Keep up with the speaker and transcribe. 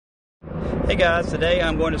Hey guys, today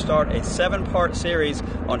I'm going to start a 7-part series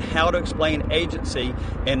on how to explain agency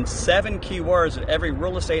in 7 key words that every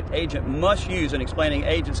real estate agent must use in explaining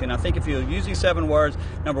agency. And I think if you use these 7 words,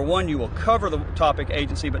 number 1, you will cover the topic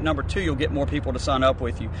agency, but number 2, you'll get more people to sign up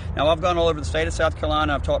with you. Now, I've gone all over the state of South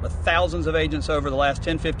Carolina. I've talked to thousands of agents over the last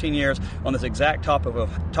 10, 15 years on this exact topic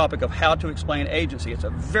of how to explain agency. It's a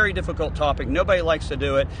very difficult topic. Nobody likes to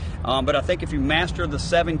do it, but I think if you master the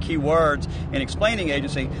 7 key words in explaining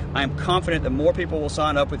agency, I am confident that more people will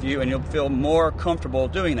sign up with you and you'll feel more comfortable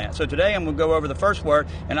doing that. So today I'm going to go over the first word,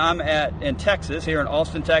 and I'm in Texas, here in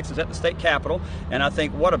Austin, Texas, at the state capitol, and I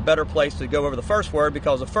think what a better place to go over the first word,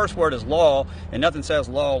 because the first word is law, and nothing says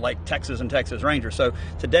law like Texas and Texas Rangers. So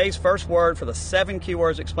today's first word for the 7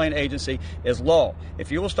 keywords to explain agency is law.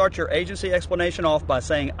 If you will start your agency explanation off by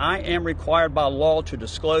saying, I am required by law to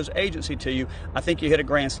disclose agency to you, I think you hit a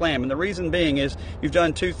grand slam. And the reason being is you've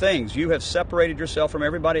done 2 things. You have separated yourself from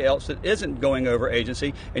everybody else that isn't going over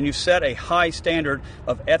agency, and you set a high standard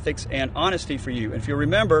of ethics and honesty for you. And if you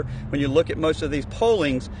remember, when you look at most of these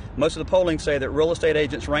pollings, most of the pollings say that real estate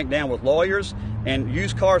agents rank down with lawyers and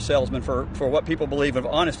used car salesmen for what people believe of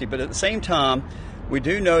honesty. But at the same time, we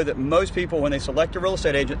do know that most people, when they select a real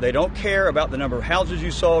estate agent, they don't care about the number of houses you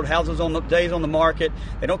sold, houses on the days on the market.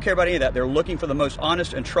 They don't care about any of that. They're looking for the most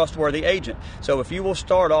honest and trustworthy agent. So if you will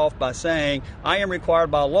start off by saying, I am required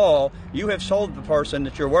by law, you have told the person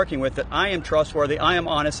that you're working with that I am trustworthy, I am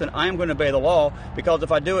honest, and I am going to obey the law, because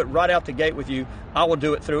if I do it right out the gate with you, I will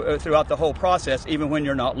do it throughout the whole process, even when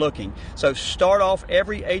you're not looking. So start off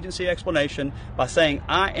every agency explanation by saying,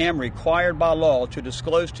 I am required by law to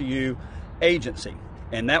disclose to you agency.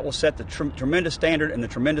 And that will set the tremendous standard and the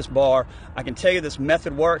tremendous bar. I can tell you this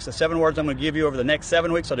method works. The 7 words I'm going to give you over the next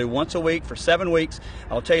 7 weeks, I'll do once a week for 7 weeks.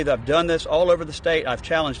 I'll tell you that I've done this all over the state. I've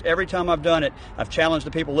challenged, every time I've done it, I've challenged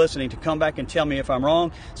the people listening to come back and tell me if I'm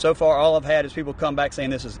wrong. So far, all I've had is people come back saying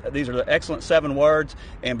these are the excellent 7 words.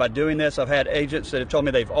 And by doing this, I've had agents that have told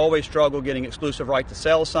me they've always struggled getting exclusive right to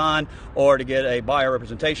sell signed or to get a buyer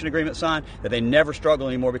representation agreement signed, that they never struggle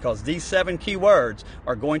anymore, because these 7 key words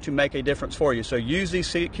are going to make a difference for you. So use these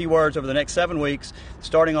keywords over the next 7 weeks,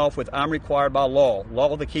 starting off with I'm required by law.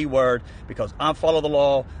 Law the key word, because I follow the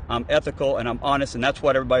law, I'm ethical, and I'm honest, and that's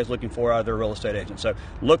what everybody's looking for out of their real estate agent. So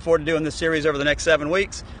look forward to doing this series over the next 7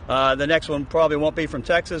 weeks. The next one probably won't be from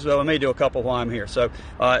Texas, though I may do a couple while I'm here. So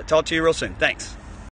talk to you real soon. Thanks.